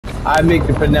I make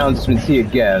the pronouncements here,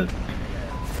 gal.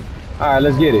 Alright,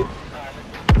 let's get it.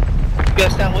 You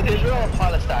guys stand with Israel or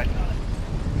Palestine?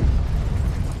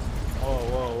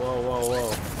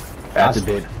 Whoa. That's a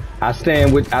bit. I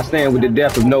stand with the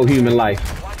death of no human life.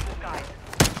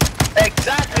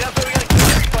 Exactly, that's what we gotta kill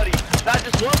everybody. Not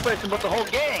just one person, but the whole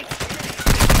gang.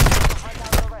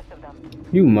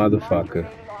 You motherfucker.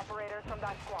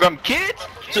 From kids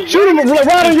to Shoot him,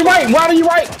 right on your right, right on your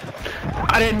right.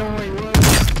 I didn't know where he was.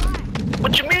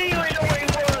 What you mean you ain't know where he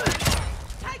was?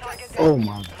 Oh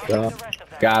my god.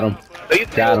 Got him.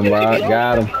 Got him, Rod.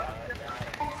 Got him.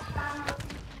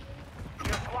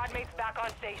 Your squad mates back on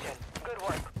station. Good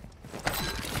work.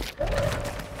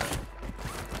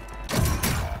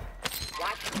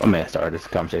 My man started this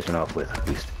conversation off with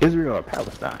Israel or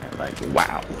Palestine. Like,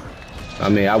 wow. I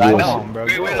mean, I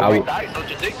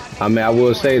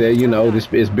will say that, you know, this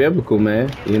is biblical,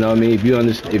 man. You know what I mean? If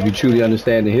you truly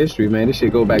understand the history, man, this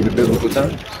shit go back to biblical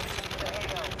times.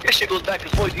 This shit goes back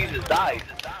before Jesus died.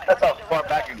 That's how far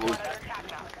back it goes.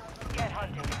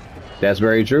 That's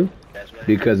very true.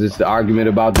 Because it's the argument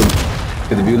about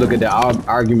because if you look at the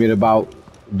argument about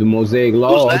the Mosaic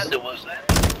laws,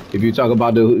 if you talk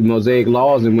about the Mosaic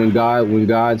laws and when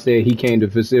God said He came to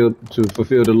fulfill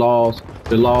the laws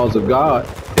of God,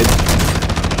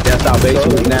 that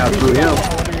salvation is now through Him.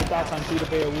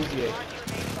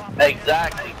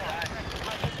 Exactly.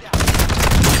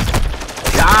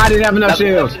 God didn't have enough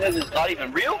shells. It's not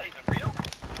even real.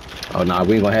 Oh no,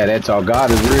 we ain't gonna have that talk. God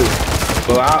is real.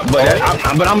 But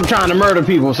I'm trying to murder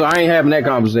people, so I ain't having that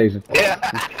conversation. Yeah.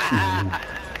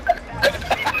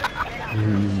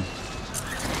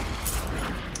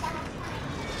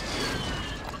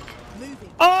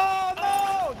 Oh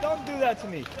no! Don't do that to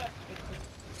me.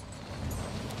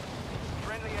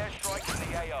 Friendly airstrike in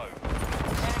the AO.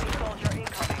 Enemy soldier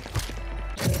incoming.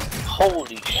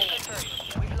 Holy shit.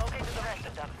 We've located the rest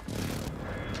of them.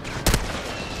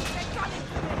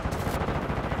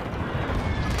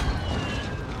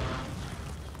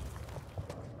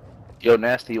 Yo,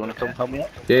 Nasty, you wanna come help me out?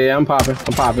 Yeah, I'm popping.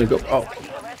 Go. Oh. The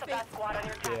rest of that squad on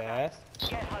your task. Yes.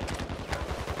 Get hunted.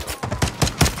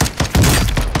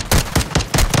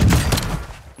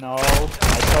 No, I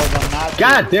told them not to.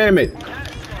 God damn it!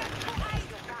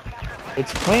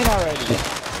 It's clean already.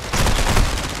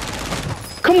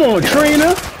 Come on,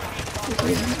 Trina!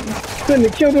 Couldn't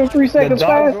have killed him 3 seconds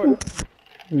faster.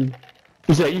 You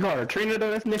said you called her Trina though?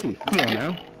 That's Nikki. Come on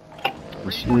now.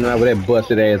 You know, with that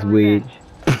busted ass wig.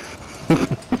 Mark the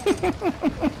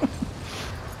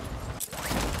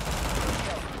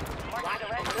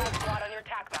rest of that squad on your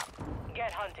tac map.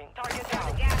 Get hunting. Target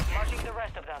down. Marching the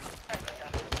rest of them.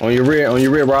 On your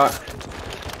rear, Rock.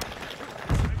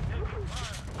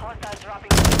 Hostiles dropping.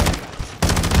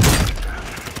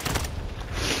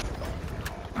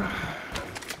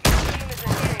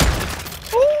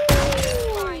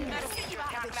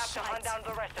 Tac map to hunt down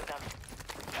the rest of them.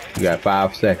 You got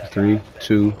 5 seconds. 3,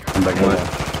 2, 1.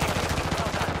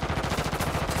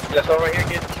 Yes, over here,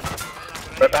 kid.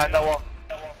 Right behind that wall.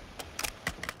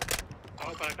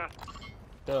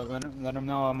 Let him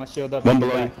know I'm gonna shield up. One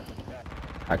below you.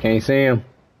 I can't see him.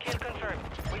 Kill confirmed.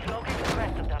 We've located the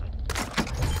rest of them.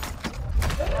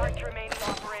 Marked remaining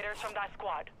operators from that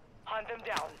squad. Hunt them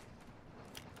down.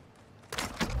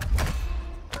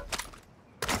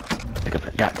 Pick up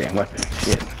that goddamn weapon.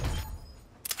 Shit.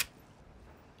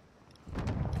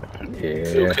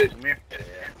 Yeah.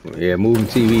 Yeah, moving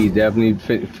TVs definitely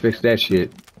fix that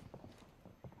shit.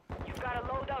 You've got a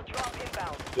loadout drop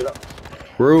inbound.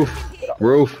 Roof.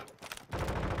 Roof.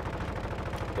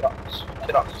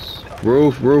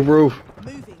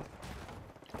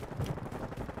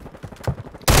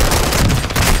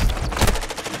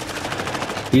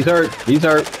 He's hurt.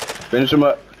 Finish him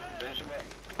up.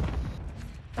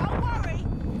 Don't worry,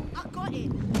 I got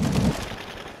him.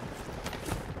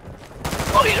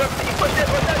 Oh, he's hurt. He pushed that.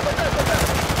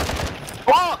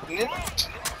 Fuck, man.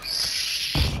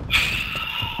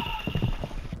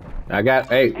 I got,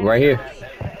 hey, right here.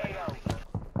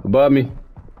 Above me.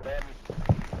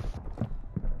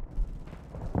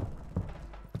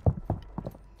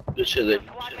 This shit is.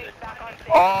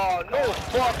 Oh, no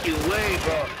fucking way,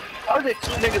 bro. How are there 2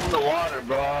 niggas in the water,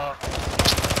 bro?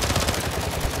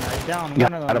 Right down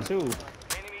one of them too.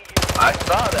 I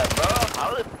saw that, bro. How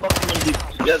the fuck are you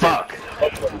together? Fuck.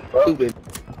 Stupid.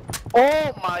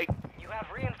 Oh my. You have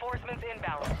reinforcements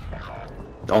inbound.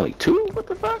 Only 2? What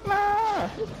the fuck? Nah.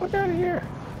 Get the fuck out of here.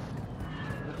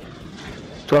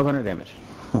 1200 damage.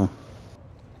 Huh.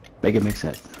 Make it make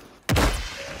sense. You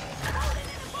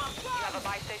have a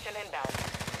buy station inbound.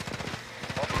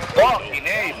 Fucking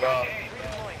A, bro.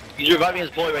 He's reviving his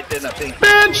boy right there in that thing.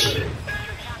 Bitch!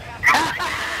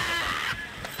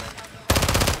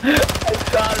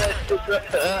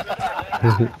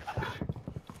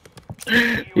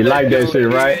 You like that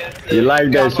shit, right? You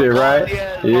like that shit, right?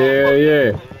 Yeah,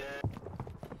 yeah.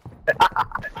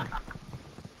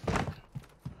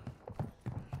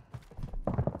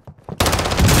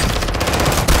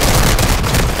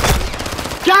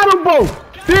 Got them both!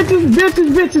 Bitches! Get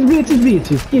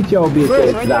your bitch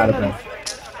asses out of here.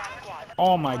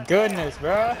 Oh my goodness,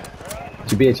 bro.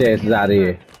 Get your bitch asses out of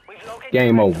here.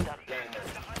 Game over.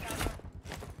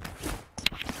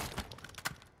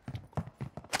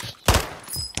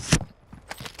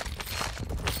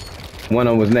 One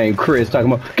of them was named Chris,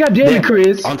 talking about, God damn it,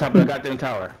 Chris! On top of the goddamn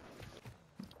tower.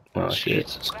 Oh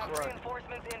shit.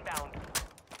 Reinforcements inbound.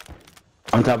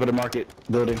 On top of the market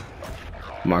building.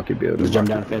 Market building. Just jump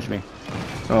down and finish me.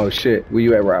 Oh shit. Where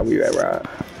you at, Rob?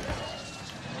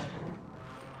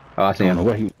 Oh, I see I don't know him.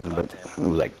 where he was, but it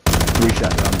was like 3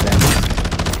 shots around the damn.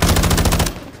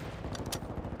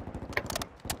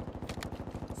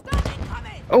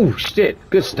 Oh shit.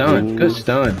 Good stun. Good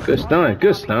stun.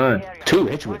 2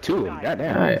 hit you with 2.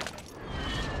 Goddamn. Alright.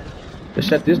 Let's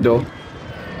shut this door.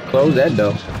 Close that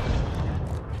door.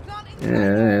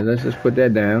 Yeah, let's just put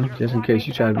that down. Just in case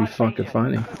you try to be fucking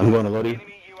funny. I'm going to Lodi.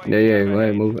 Yeah, go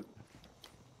ahead, move it.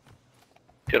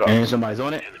 Get off. And somebody's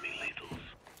on it.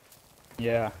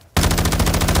 Yeah.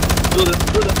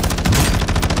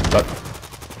 Fuck.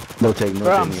 No take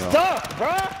Bro, I'm me off. stuck,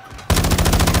 bro.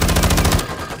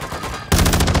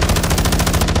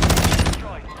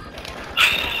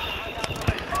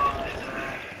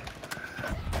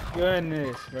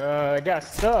 Goodness, bro. I got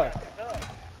stuck.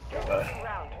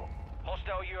 Round.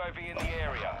 Hostile UAV in the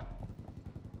area.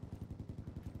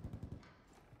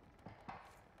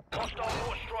 Hostile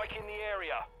war strike in the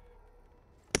area.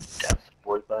 That's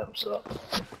boy by himself.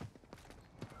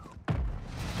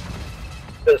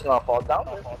 Does not fall down.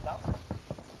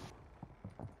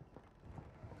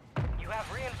 You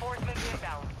have reinforcements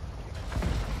inbound.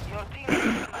 Your team is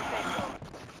in the safe zone.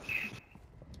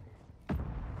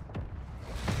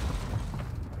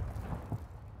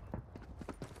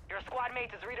 Your squad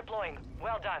mate is redeploying.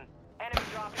 Well done. Enemy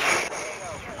dropping.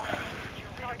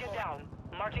 Target down.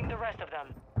 Marching the rest of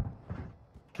them.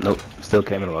 Nope. Still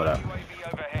came in a loadout. UAV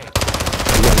overhead.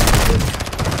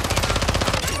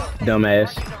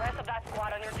 Dumbass. Marking the rest of that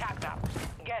squad on your attack map.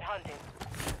 Get hunting.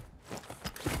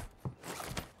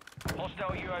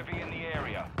 Hostile UAV in the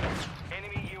area.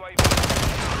 Enemy UAV.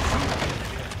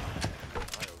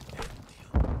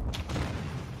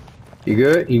 You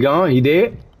good? You gone? You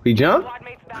dead? He jumped? Squad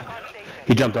mates back on station.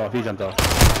 He jumped off.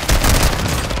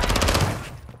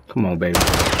 Come on, baby.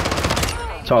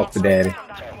 Talk to daddy.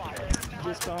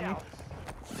 Just on me.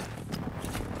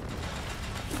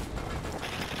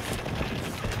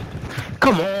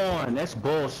 Come on. That's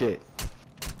bullshit.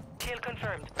 Kill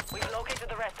confirmed. We've located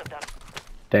the rest of them.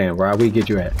 Damn, Rob, where you get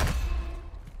you at?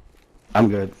 I'm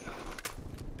good.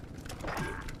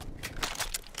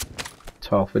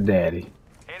 Talk for daddy.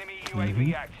 Enemy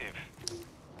UAV active.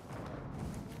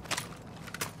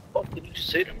 What did you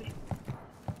say to me?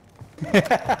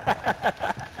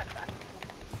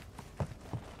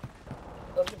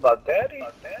 Nothing about daddy.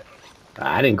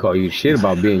 I didn't call you shit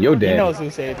about being your He daddy. knows who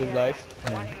saved his life.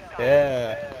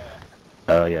 Yeah.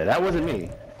 Oh yeah, that wasn't me.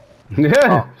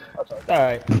 Yeah.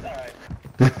 Alright.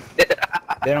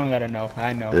 They don't gotta know.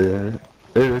 I know.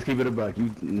 Let's keep it a buck.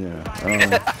 You, yeah.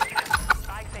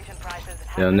 Buy station prices.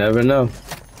 They'll never know.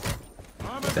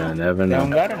 They'll never They don't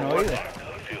know. gotta know either.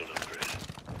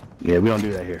 Yeah, we don't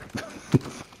do that here.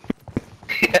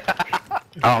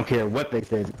 I don't care what they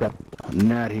say, except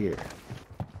not here.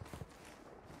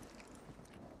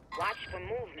 Watch for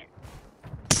movement.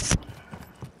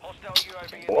 Hostile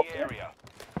UAV in the area.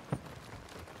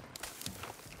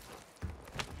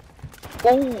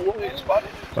 Oh, he's spotted.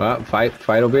 Well,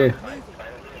 fight over here.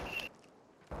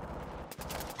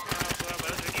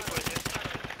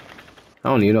 I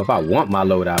don't even know if I want my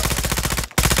loadout.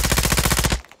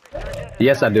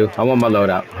 Yes, I do. I want my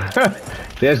loadout.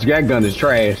 This that gun is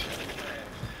trash.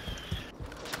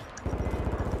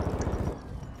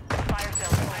 Fire sale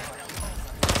deployed.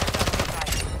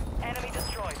 Enemy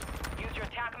destroyed. Use your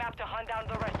attack map to hunt down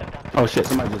the rest of them. Oh shit,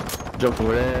 somebody just jumped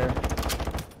over there.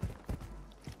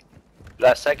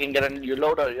 Last second, get in your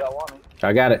loadout. Y'all want it?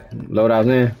 I got it. Loadout's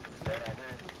in.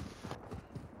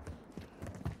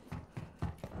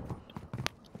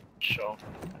 Sure.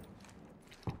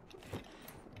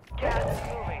 Gas is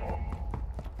moving.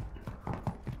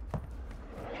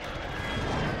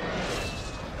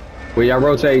 Where y'all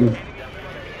rotating?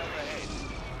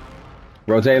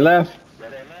 Rotate left?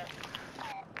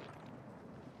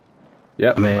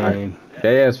 Yep. Man. Alright.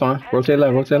 Yeah, it's fine. Rotate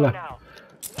left. Now.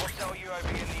 Hostile UAV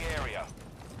in the area.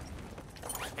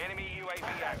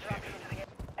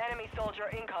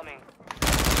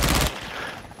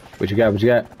 What you got? What you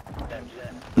got?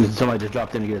 Somebody just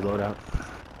dropped in to get his loadout. I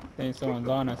think someone's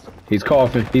on us. He's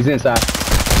coughing. He's inside.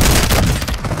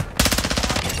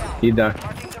 He's done.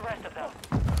 Marking the rest of them.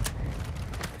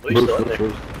 What are you still in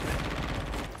there?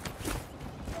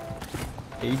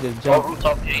 He just Oh, jumped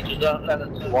rooftop angels down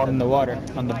in the water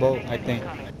on the boat, I think.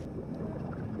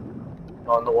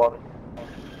 on the water.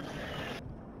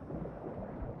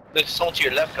 There's someone to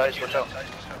your left, guys. Watch out.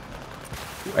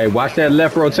 Hey, watch that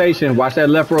left rotation. Watch that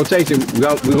left rotation.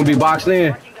 We're gonna be boxed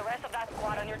in. Marking the rest of that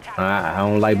squad on your tag. I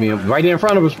don't like being right there in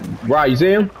front of us. Right, you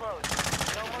see him? Close.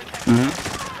 No more seconds.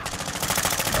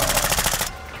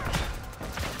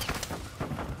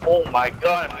 Oh my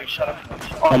god, I shot him.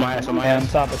 On my ass, on my And on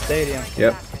ass. top of stadium.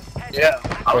 Yep. Yeah, I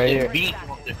was Right getting here. beat.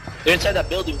 They're inside that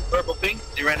building with purple pink.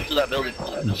 They ran into that building.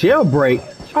 Jailbreak.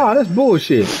 Oh, that's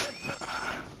bullshit.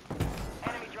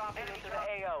 Enemy dropping into the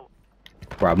AO.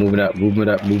 Right, moving up, moving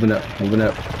up, moving up, moving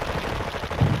up.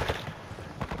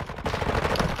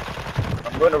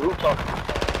 I'm going to rooftop.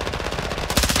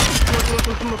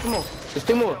 Come on. There's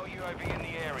two more. UAV in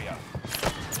the area.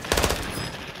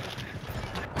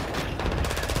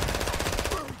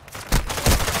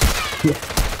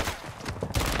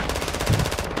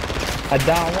 I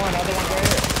down one, other one right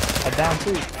here. I down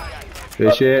two.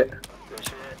 Good shit.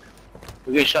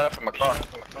 We're getting shot up from a car.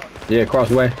 Yeah,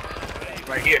 crossway.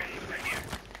 Right here.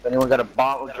 If anyone got a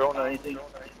bomb or drone or anything?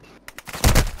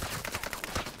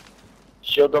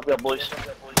 Shield up, that boys.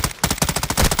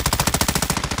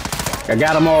 I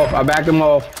got him off. I backed him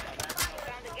off.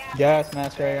 Gas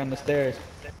mask right on the stairs.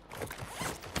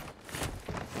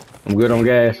 I'm good on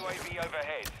gas. UAV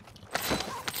overhead.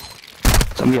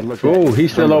 I'm getting looked Oh,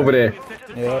 he's still over there.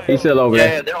 Yeah. He's still over Yeah,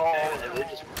 there. they're all over there. They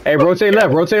just... Hey, rotate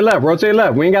left, rotate left, rotate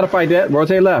left. We ain't gotta fight that.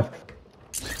 Rotate left.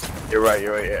 You're right,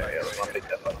 yeah, yeah. I'll pick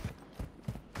that up.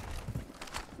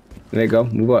 There you go.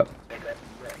 Move up.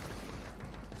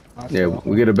 Yeah,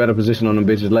 we get a better position on them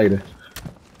bitches later.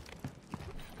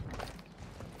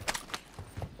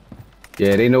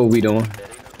 Yeah, they know what we doing.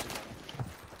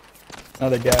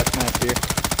 Another gas mask here.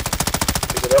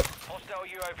 Pick it up. Hostile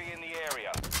UAV in the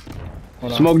area.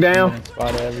 Hold on. Smoke down.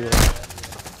 Spotted everywhere.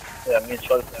 Yeah, me and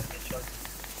Charlie.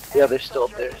 Yeah, they're still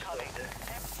up there.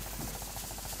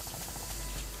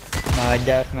 Nah, that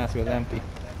gas mask was empty.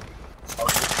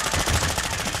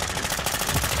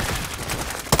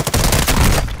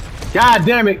 God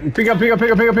damn it. Pick up, pick up,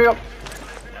 pick up, pick up, pick up.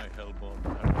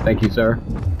 Thank you, sir.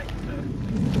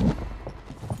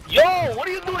 Yo, what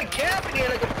are you doing camping here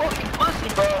like a fucking pussy,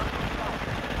 bro?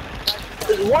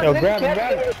 There's one Yo, nigga grab him, camping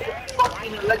grab here with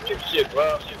fucking electric shit,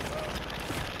 bro.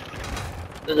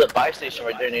 There's a buy station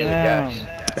right there near the gas.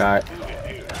 Alright.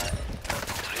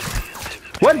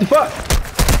 What the fuck?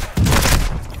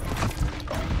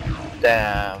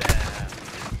 Damn.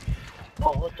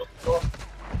 Oh, what the fuck?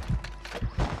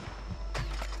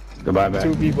 Goodbye, back.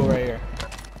 Two people right here.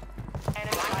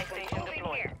 Enemy buy station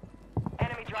deployed.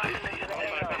 Enemy dropping into the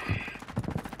AO.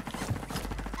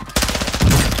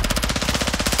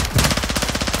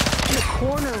 In the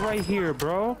corner right here,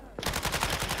 bro.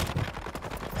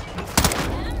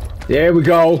 There we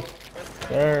go.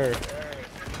 Third.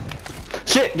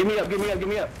 Shit, give me up, give me up, give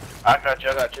me up. I got you,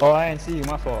 I got you. Oh, I didn't see you.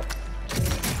 My fault.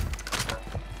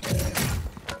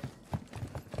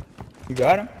 You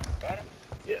got him?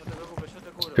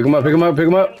 Pick him up, pick him up, pick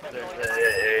him up.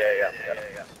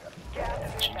 Yeah.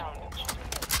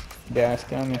 Gas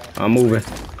coming. I'm moving.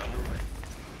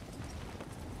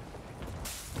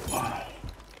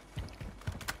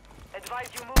 Advise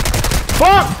you move.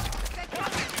 Fuck!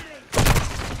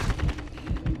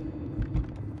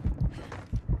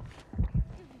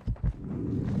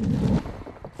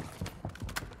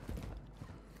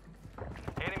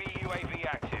 Enemy UAV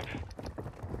active.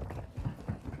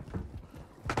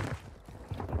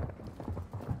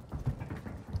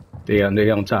 They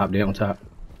on top, they on top.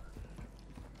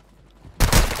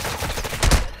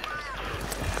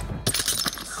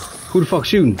 Who the fuck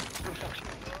shooting?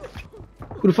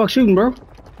 Who the fuck shooting, bro?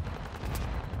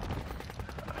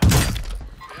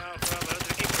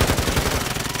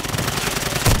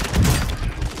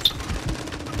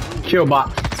 Kill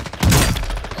box.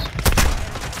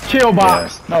 Kill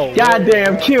box. No.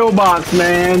 Goddamn kill box,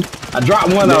 man. I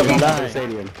dropped one of them.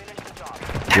 Stadium.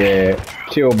 Yeah,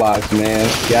 kill box, man.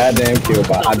 Goddamn kill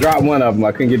box. I dropped one of them.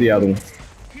 I couldn't get the other one.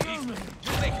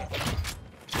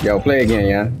 Yo, play again,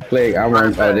 yeah. Play. I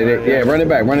run. Yeah, run it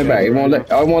back. Run it back. It won't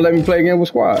let me play again with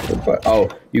squad. Oh,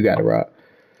 you got it, Rob.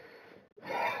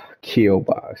 Kill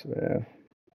box, man.